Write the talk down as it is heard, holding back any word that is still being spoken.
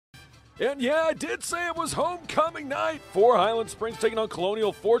And yeah, I did say it was homecoming night for Highland Springs taking on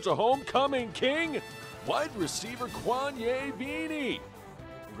Colonial Forge, a homecoming king, wide receiver Kwanye Beanie.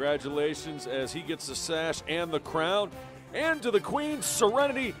 Congratulations as he gets the sash and the crown. And to the Queen,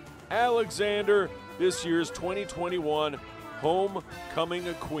 Serenity Alexander, this year's 2021 homecoming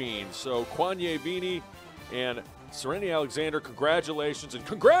queen. So Kwanye Beanie and Serenity Alexander, congratulations. And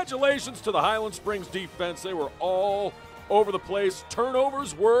congratulations to the Highland Springs defense. They were all over the place.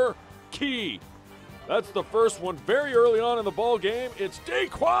 Turnovers were key. That's the first one very early on in the ball game. It's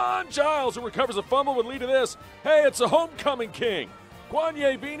Daquan Giles who recovers a fumble, would lead to this. Hey, it's a homecoming king.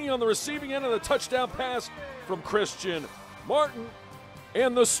 Kwanye Beanie on the receiving end of the touchdown pass from Christian Martin.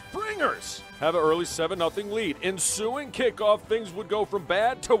 And the Springers have an early 7-0 lead. Ensuing kickoff, things would go from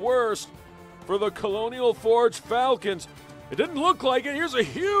bad to worse for the Colonial Forge Falcons. It didn't look like it. Here's a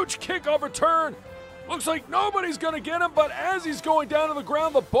huge kickoff return. Looks like nobody's going to get him, but as he's going down to the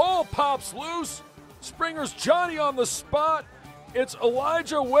ground, the ball pops loose. Springers Johnny on the spot. It's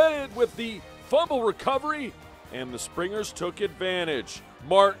Elijah Wade with the fumble recovery, and the Springers took advantage.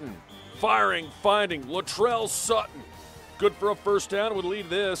 Martin firing, finding Latrell Sutton. Good for a first down, would lead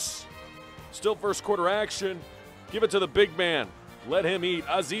this. Still first quarter action. Give it to the big man. Let him eat.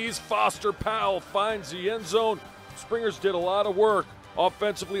 Aziz Foster Powell finds the end zone. Springers did a lot of work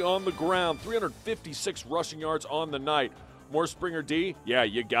offensively on the ground. 356 rushing yards on the night. More Springer D? Yeah,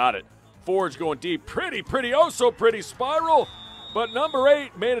 you got it. Forge going deep. Pretty, oh so pretty spiral. But number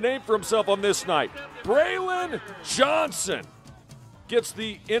 8 made a name for himself on this night. Braylon Johnson gets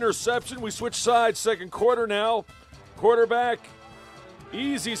the interception. We switch sides second quarter now. Quarterback,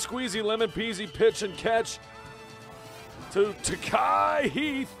 easy squeezy lemon peasy pitch and catch to Takai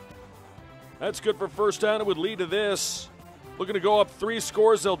Heath. That's good for first down. It would lead to this. Looking to go up 3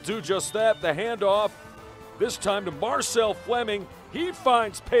 scores. They'll do just that. The handoff, this time to Marcel Fleming. He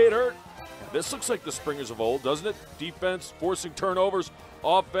finds Pater. This looks like the Springers of old, doesn't it? Defense forcing turnovers.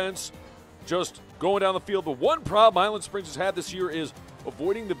 Offense just going down the field. The one problem Highland Springs has had this year is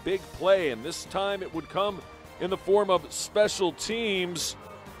avoiding the big play, and this time it would come in the form of special teams.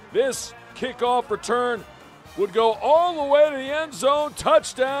 This kickoff return would go all the way to the end zone.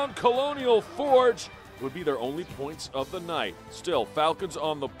 Touchdown, Colonial Forge. It would be their only points of the night. Still, Falcons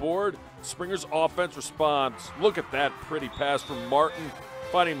on the board. Springers offense responds. Look at that pretty pass from Martin,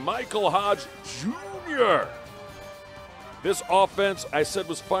 finding Michael Hodge Jr. This offense, I said,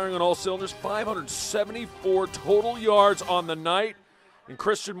 was firing on all cylinders. 574 total yards on the night. And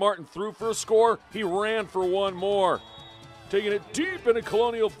Christian Martin threw for a score. He ran for one more. Taking it deep into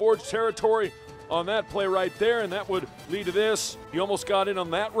Colonial Forge territory on that play right there, and that would lead to this. He almost got in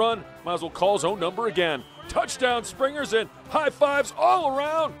on that run. Might as well call his own number again. Touchdown Springers, and high fives all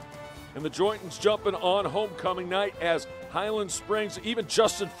around. And the Jointons jumping on homecoming night as Highland Springs, even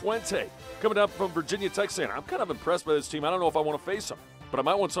Justin Fuente coming up from Virginia Tech saying, I'm kind of impressed by this team. I don't know if I want to face them, but I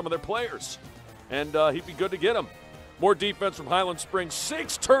might want some of their players. And he'd be good to get them. More defense from Highland Springs.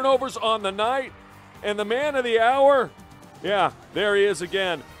 6 turnovers on the night. And the man of the hour, yeah, there he is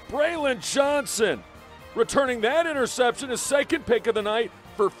again. Braylon Johnson returning that interception, his second pick of the night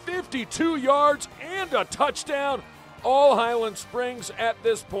for 52 yards and a touchdown. All Highland Springs at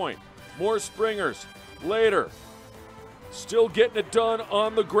this point. More Springers later. Still getting it done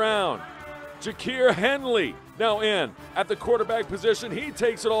on the ground. Jakir Henley now in at the quarterback position. He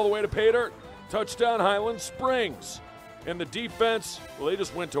takes it all the way to pay dirt. Touchdown Highland Springs. And the defense, well, they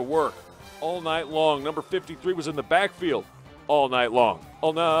just went to work all night long. Number 53 was in the backfield all night long.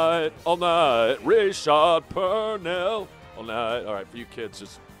 All night, Rashad Purnell. All night. All right, for you kids,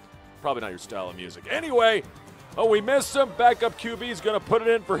 just probably not your style of music. Anyway, oh, we missed him. Backup QB is going to put it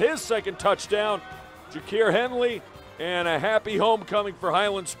in for his second touchdown. Jakir Henley, and a happy homecoming for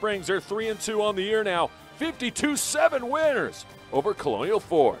Highland Springs. They're 3-2 on the year now. 52-7 winners over Colonial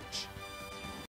Forge.